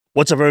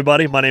What's up,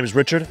 everybody? My name is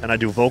Richard, and I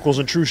do vocals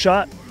in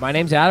TrueShot. My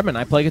name's Adam, and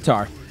I play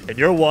guitar. And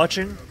you're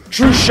watching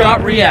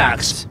TrueShot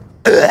Reacts.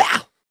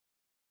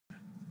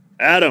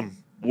 Adam,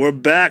 we're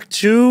back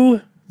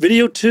to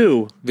video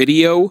 2.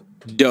 Video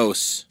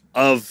dose.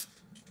 Of,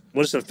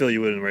 what does that fill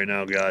you in right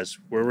now, guys?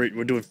 We're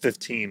doing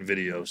 15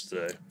 videos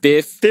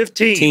today.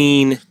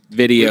 15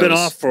 videos. We've been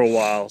off for a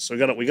while, so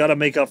we gotta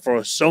make up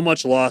for so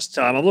much lost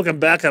time. I'm looking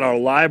back at our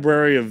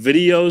library of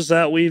videos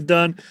that we've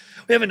done.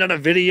 We haven't done a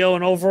video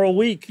in over a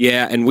week.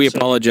 Yeah, and we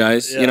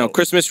apologize. yeah. You know,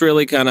 Christmas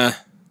really kind of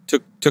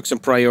took some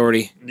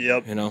priority.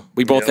 Yep. You know,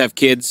 we both have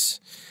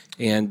kids,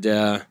 and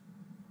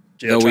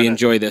we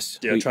enjoy this.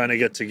 Yeah, trying to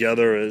get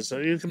together is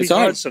it can be it's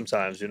hard hard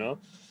sometimes, you know.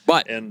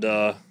 But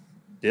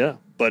yeah,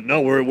 but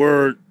no,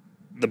 we're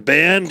the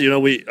band. You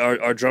know,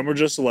 our drummer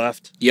just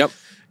left. Yep.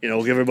 You know,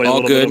 we'll give everybody a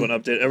little bit of an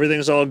update.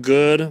 Everything's all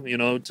good. You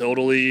know,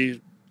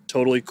 totally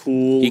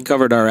cool. He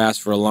covered our ass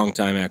for a long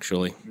time,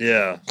 actually.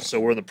 Yeah, so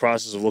we're in the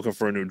process of looking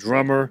for a new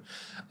drummer.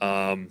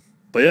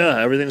 But yeah,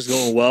 everything's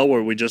going well.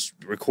 Where we just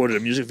recorded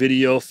a music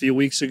video a few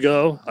weeks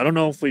ago. I don't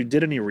know if we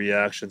did any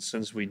reactions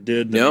since we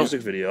did the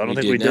music video. I don't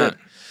think we did.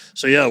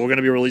 So yeah, we're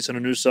gonna be releasing a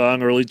new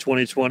song early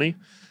 2020.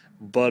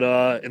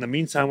 But in the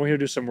meantime, we're here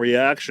to do some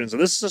reactions. And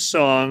this is a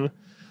song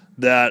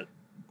that,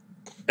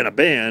 in a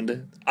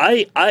band,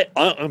 I'm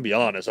gonna be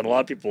honest, and a lot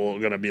of people are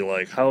gonna be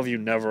like, "How have you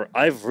never?"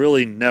 I've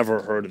really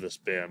never heard of this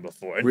band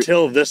before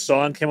until this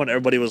song came out.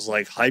 Everybody was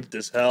like hyped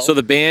as hell. So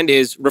the band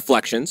is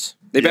Reflections.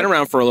 They've been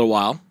around for a little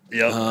while.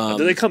 Yeah.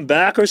 Did they come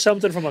back or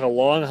something from like a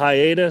long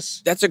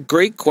hiatus? That's a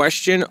great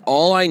question.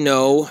 All I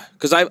know,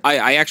 because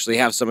I actually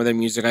have some of their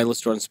music. I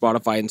listen to it on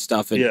Spotify and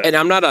stuff, and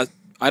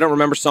I don't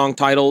remember song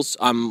titles.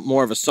 I'm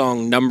more of a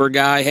song number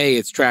guy. Hey,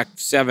 it's track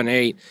 7,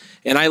 8.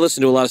 And I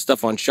listen to a lot of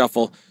stuff on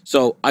shuffle.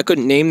 So I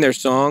couldn't name their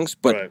songs,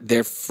 but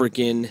they're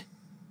freaking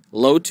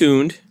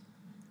low-tuned,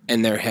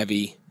 and they're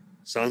heavy.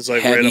 Sounds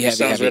like heavy.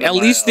 At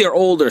least their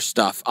older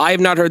stuff. I have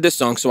not heard this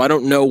song, so I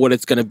don't know what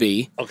it's going to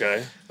be.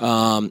 Okay.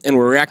 And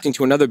we're reacting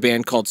to another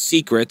band called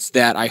Secrets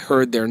that I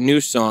heard their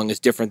new song is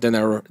different than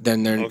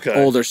their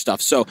older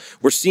stuff. So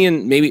we're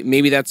seeing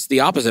maybe that's the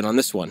opposite on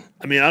this one.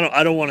 I mean,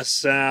 I don't want to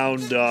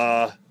sound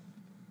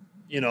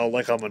you know,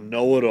 like I'm a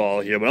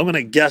know-it-all here, but I'm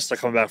gonna guess they're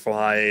coming back from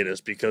hiatus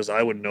because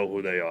I would know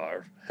who they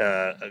are.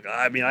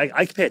 I mean,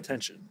 I pay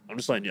attention. I'm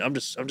just letting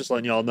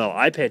letting y'all know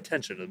I pay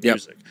attention to the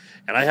music,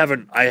 and I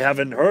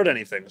haven't heard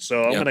anything.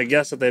 So I'm gonna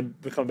guess that they've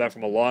come back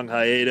from a long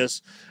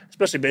hiatus,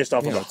 especially based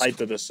off of the hype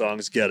that this song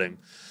is getting.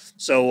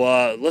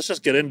 So let's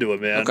just get into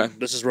it, man. Okay.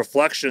 This is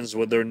Reflections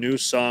with their new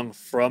song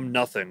From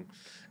Nothing,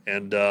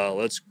 and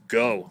let's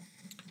go.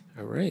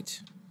 All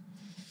right.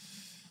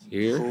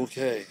 Here.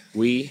 Okay.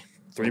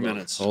 3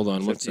 minutes. Hold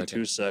on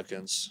 52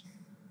 seconds.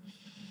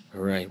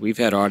 All right. We've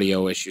had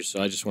audio issues,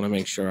 so I just want to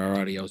make sure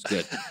our audio is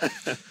good.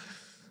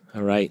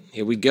 All right.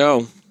 Here we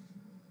go.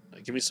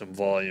 Give me some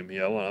volume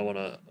here. I want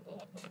to...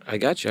 I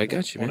got you,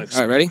 man.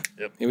 All right, ready?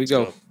 Yep. Here we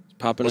go.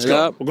 Popping it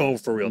up. We're going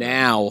for real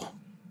now.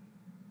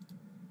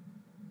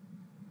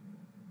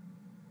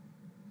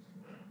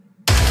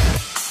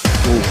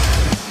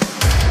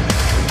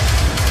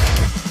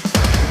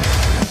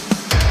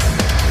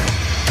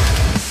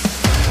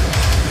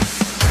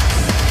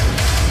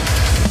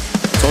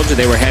 Told you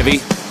they were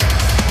heavy.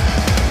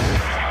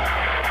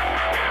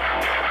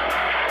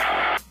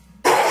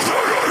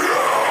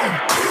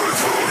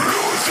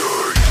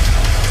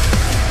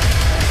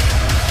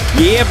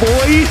 Yeah,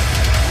 boy.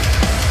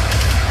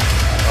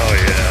 Oh,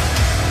 yeah.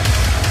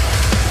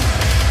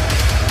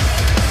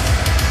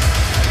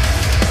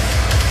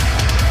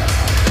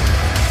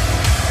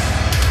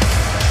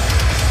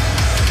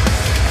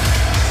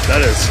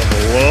 That is some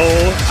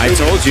low. I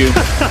told you.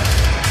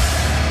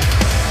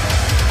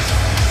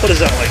 What is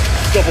that, like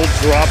double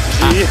drop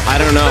G? I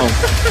don't know.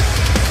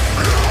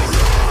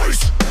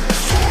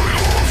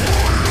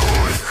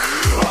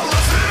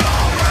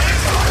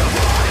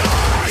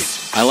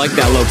 I like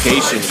that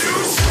location. Is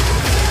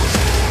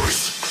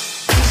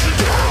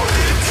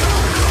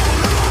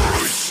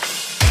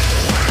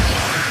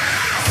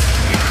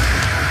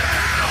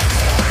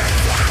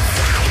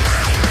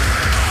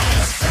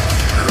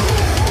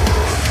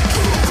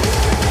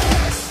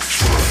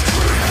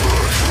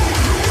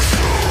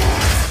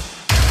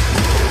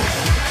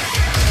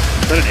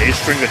that an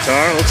 8-string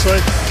guitar, it looks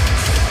like?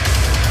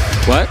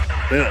 What?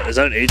 Yeah, is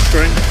that an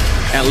 8-string?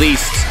 At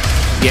least.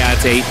 Yeah,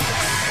 it's 8.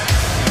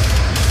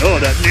 Oh,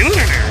 that...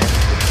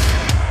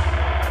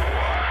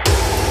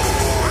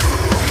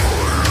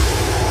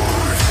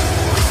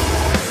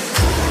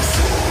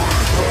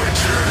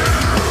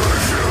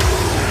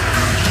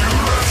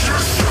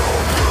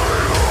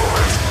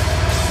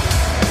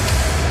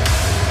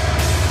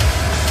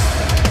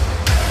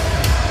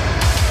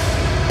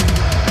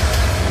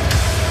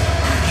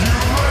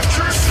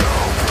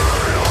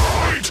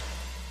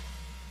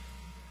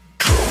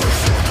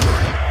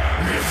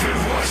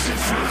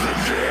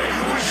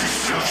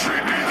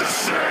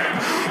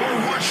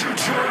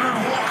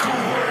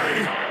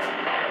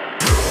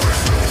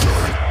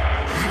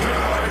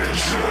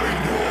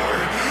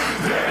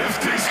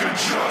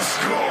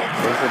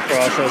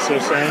 they're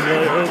saying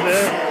right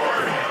there?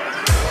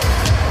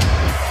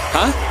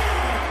 Huh?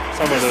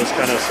 Somewhere there's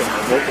kind of some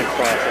vocal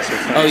processing.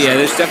 Oh yeah,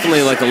 there's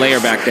definitely like a layer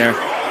back there.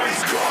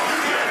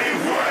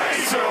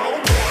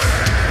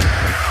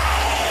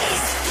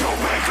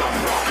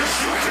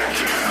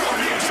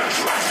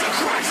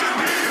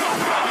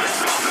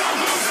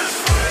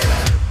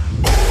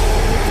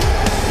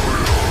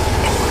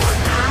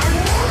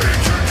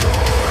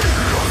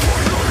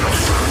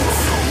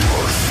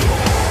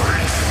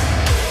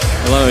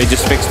 Hello, he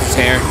just fixed his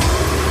hair.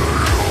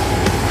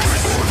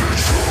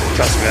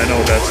 Trust me, I know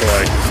what that's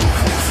like.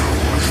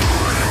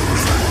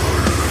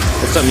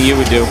 That's something you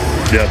would do.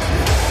 Yep.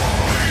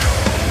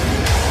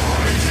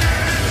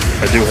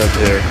 I do have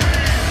hair.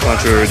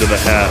 Contrary to the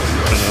hat,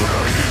 you know.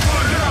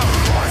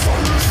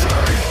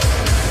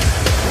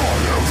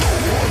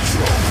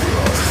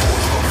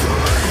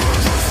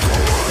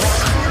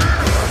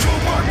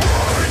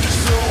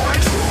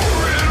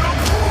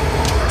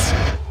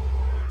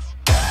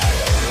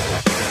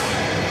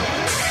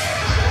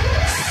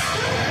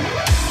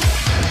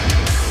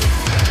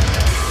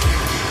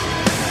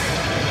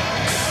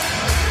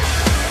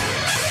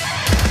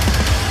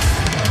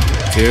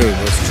 Dude,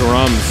 those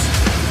drums.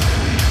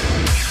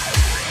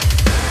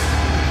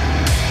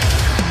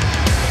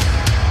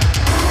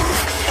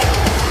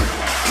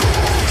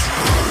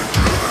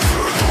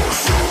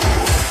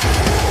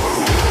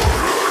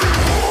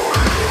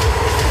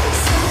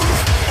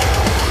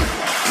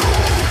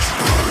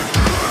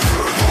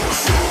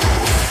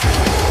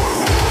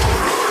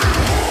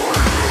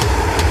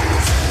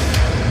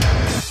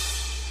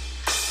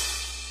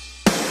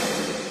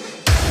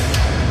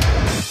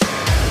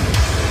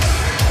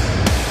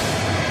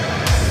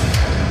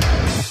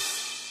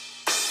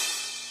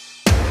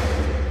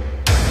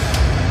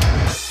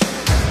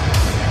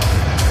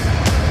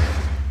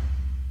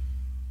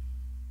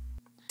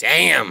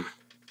 Damn.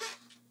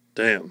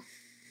 Damn.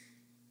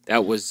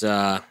 That was,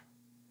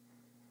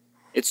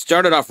 it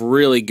started off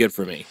really good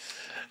for me.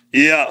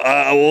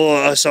 Yeah,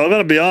 well, so I'm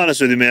gonna be honest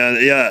with you, man.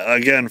 Yeah,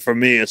 again, for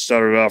me, it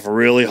started off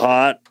really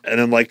hot, and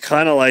then like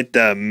kind of like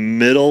that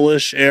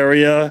middle-ish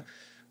area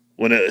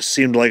when it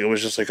seemed like it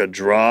was just like a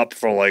drop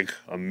for like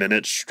a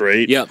minute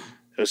straight. Yep.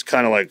 It was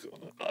kind of like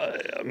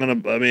I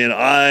mean,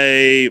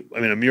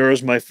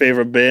 Amura's my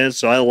favorite band,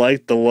 so I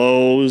like the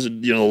lows,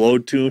 you know, the low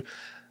tune.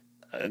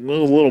 It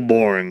was a little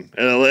boring.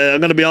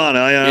 I'm gonna be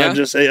honest. I'm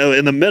just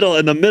in the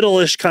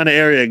middle-ish kind of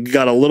area, it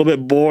got a little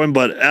bit boring.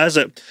 But at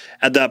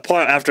that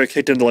part after it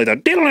kicked into like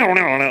that,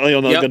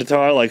 the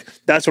guitar, like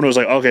that's when it was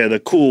like, okay,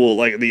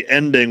 the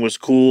ending was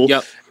cool.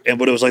 Yep.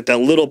 But it was like that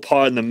little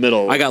part in the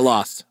middle. I got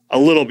lost. A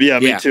little, yeah,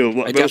 me too.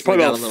 But it was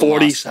probably about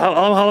 40. How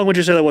long would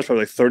you say that was?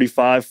 Probably like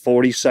 35,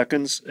 40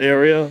 seconds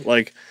area.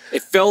 Like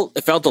it felt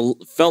like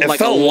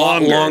a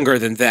lot longer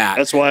than that.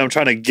 That's why I'm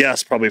trying to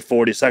guess probably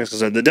 40 seconds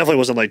because it definitely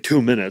wasn't like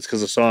 2 minutes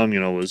because the song, you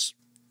know, was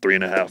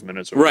 3.5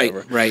 minutes or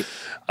whatever. Right.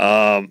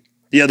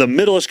 Yeah, the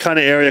middle-ish kind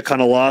of area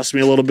kind of lost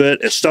me a little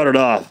bit. It started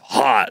off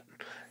hot,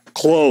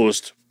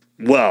 closed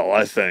well,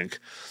 I think.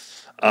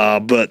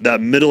 But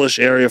that middle-ish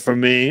area for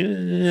me,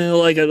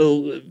 they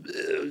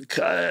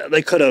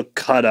could have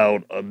cut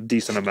out a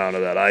decent amount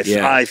of that.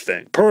 I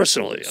think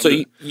personally. So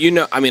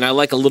I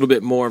like a little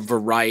bit more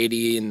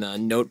variety in the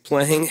note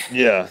playing.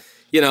 Yeah.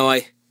 You know,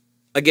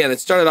 it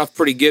started off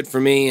pretty good for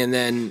me, and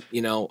then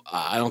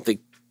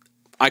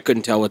I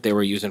couldn't tell what they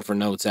were using for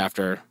notes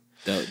after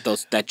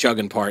that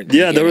chugging part.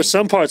 Yeah, there were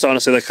some parts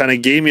honestly that kind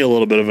of gave me a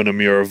little bit of an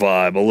Amura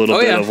vibe, a little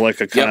bit of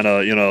like a kind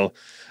of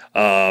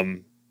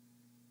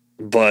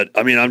But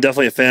I mean, I'm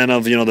definitely a fan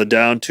of the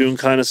down tune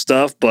kind of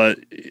stuff. But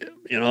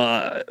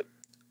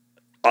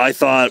I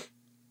thought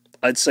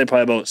I'd say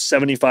probably about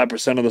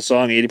 75% of the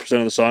song, 80%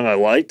 of the song I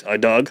liked, I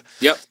dug.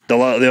 Yep. The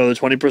other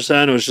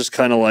 20% it was just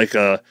kind of like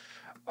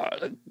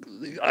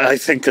I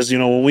think because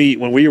when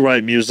we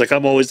write music,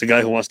 I'm always the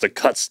guy who wants to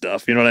cut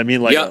stuff. You know what I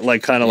mean?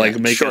 Like kind of like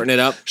make shorten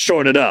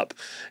it up,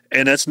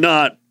 and that's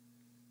not.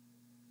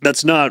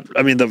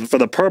 I mean, for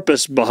the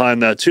purpose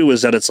behind that too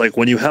is that it's like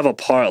when you have a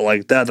part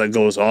like that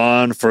goes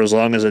on for as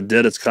long as it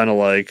did, it's kind of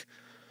like,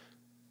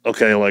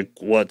 okay, like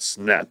what's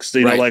next?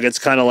 You know, like it's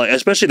kind of like,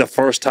 especially the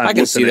first time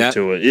listening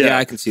to it. Yeah,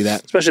 I can see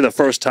that. Especially the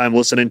first time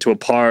listening to a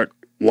part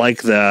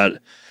like that.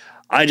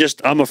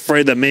 I'm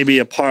afraid that maybe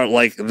a part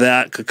like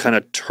that could kind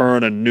of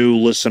turn a new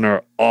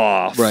listener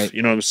off. Right.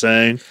 You know what I'm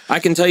saying? I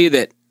can tell you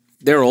that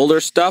their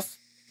older stuff,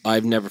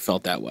 I've never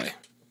felt that way.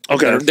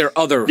 Okay. Their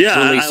other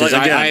releases,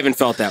 I haven't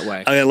felt that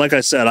way. Like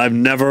I said, I've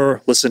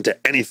never listened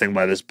to anything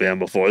by this band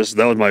before.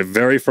 That was my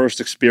very first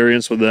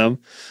experience with them,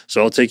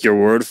 so I'll take your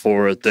word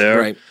for it there.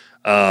 Right.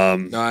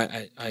 No,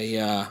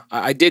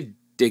 I did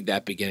dig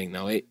that beginning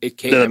though. It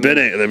came. The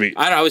beginning.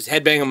 I was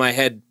headbanging my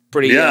head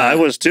pretty. Yeah, I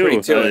was too.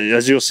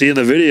 As you'll see in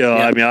the video,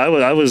 I mean,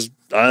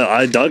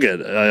 I dug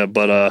it,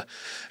 but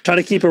trying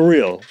to keep it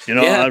real.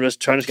 I'm just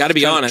trying to. Got to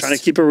be honest. Trying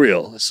to keep it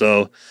real.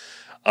 So,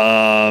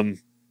 but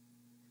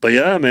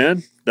yeah,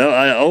 man. No,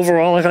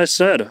 overall, like I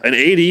said, an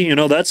 80.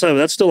 That's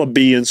still a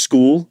B in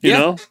school.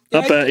 Not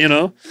bad.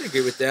 I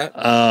agree with that.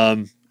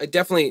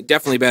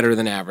 Definitely better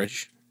than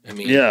average. I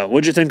mean, yeah.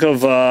 What'd you think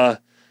of the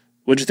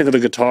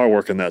guitar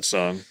work in that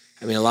song?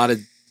 I mean, a lot of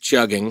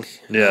chugging.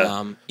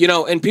 Yeah. You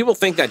know, and people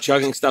think that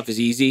chugging stuff is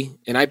easy,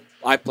 and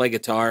I play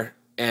guitar.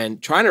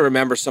 And trying to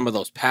remember some of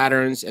those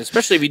patterns,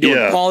 especially if you're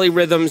doing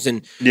polyrhythms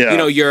and you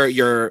know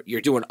you're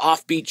doing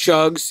offbeat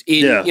chugs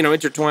you know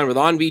intertwined with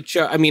onbeat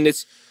chug. I mean,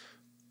 it's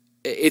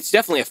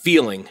definitely a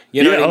feeling.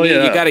 You know what I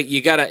mean?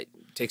 You gotta.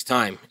 It takes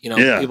time. You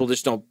know, people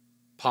just don't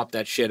pop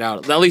that shit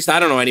out. At least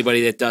I don't know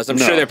anybody that does. I'm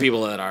sure there are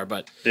people that are,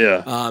 but you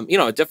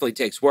know, it definitely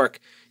takes work.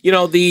 You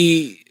know,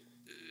 the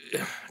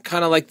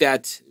kind of like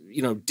that.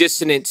 You know,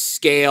 dissonant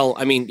scale.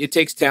 I mean, it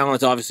takes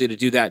talent obviously to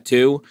do that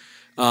too.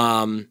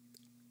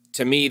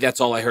 To me, that's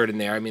all I heard in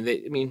there. I mean,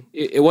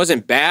 it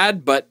wasn't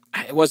bad, but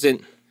it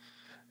wasn't.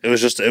 It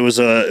was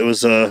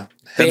a.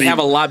 Heavy... They have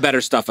a lot better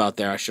stuff out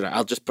there.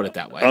 I'll just put it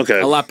that way. Okay,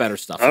 a lot better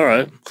stuff. All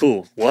right,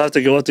 cool. We'll have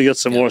to get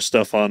some more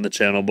stuff on the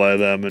channel by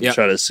them and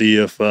try to see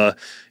if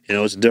you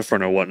know it's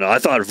different or whatnot. I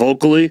thought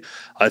vocally,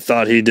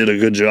 he did a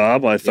good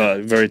job. I thought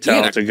very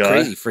talented guy.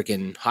 Crazy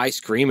freaking high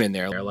scream in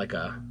there. Like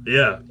a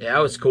that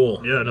was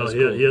cool. Yeah, no,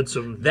 he had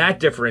some that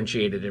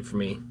differentiated it for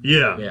me.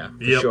 Yeah,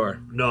 for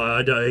sure. No,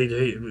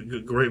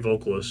 he great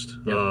vocalist.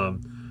 Yep.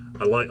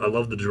 I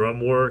love the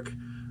drum work.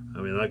 I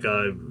mean, that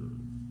guy.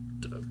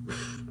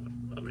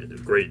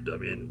 Great. I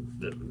mean,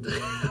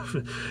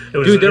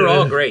 dude, they're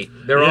all great.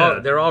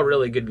 They're all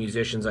really good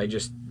musicians. They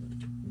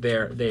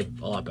have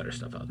a lot better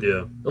stuff out there.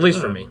 Yeah, at least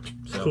for me.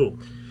 So cool.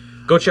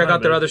 Go check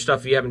out their other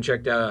stuff if you haven't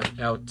checked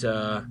out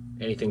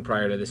anything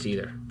prior to this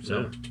either.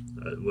 So,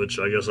 which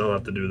I guess I'll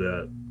have to do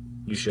that.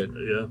 You should.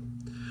 Yeah.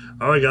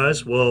 All right,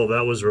 guys. Well,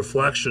 that was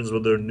Reflections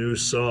with their new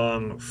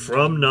song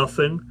 "From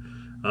Nothing."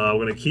 We're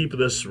gonna keep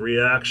this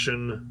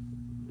reaction.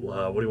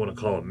 What do you want to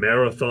call it?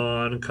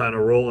 Marathon kind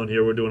of rolling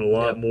here. We're doing a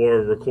lot more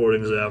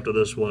recordings after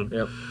this one.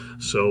 Yep.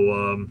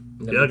 So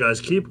yeah,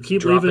 guys, keep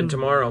leaving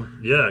tomorrow.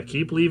 Yeah,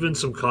 keep leaving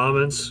some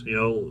comments. You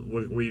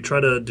know, we try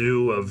to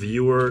do a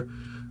viewer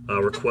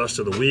request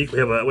of the week.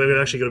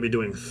 We're actually going to be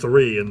doing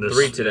 3 in this.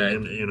 3 today.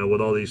 You know, with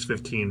all these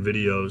 15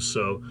 videos.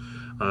 So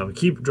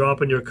keep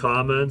dropping your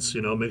comments.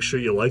 You know, make sure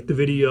you like the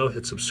video,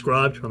 hit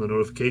subscribe, turn on the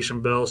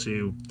notification bell so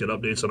you get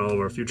updates on all of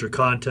our future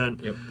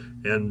content. Yep.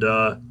 And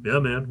yeah,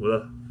 man.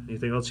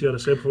 Anything else you got to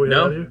say before we head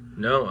out of here?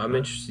 No, I'm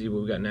interested to see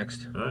what we got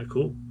next. All right,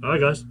 cool. All right,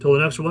 guys. Till the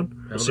next one.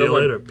 We'll see you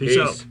later. Peace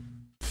out.